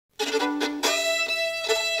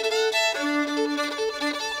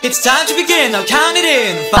It's time to begin, now count it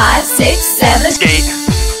in. 5, 6, 7,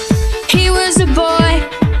 8. He was a boy,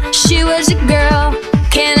 she was a girl.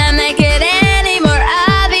 Can I make it any more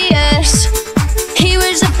obvious? He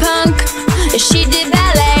was a punk, she did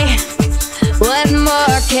ballet. What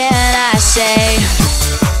more can I say?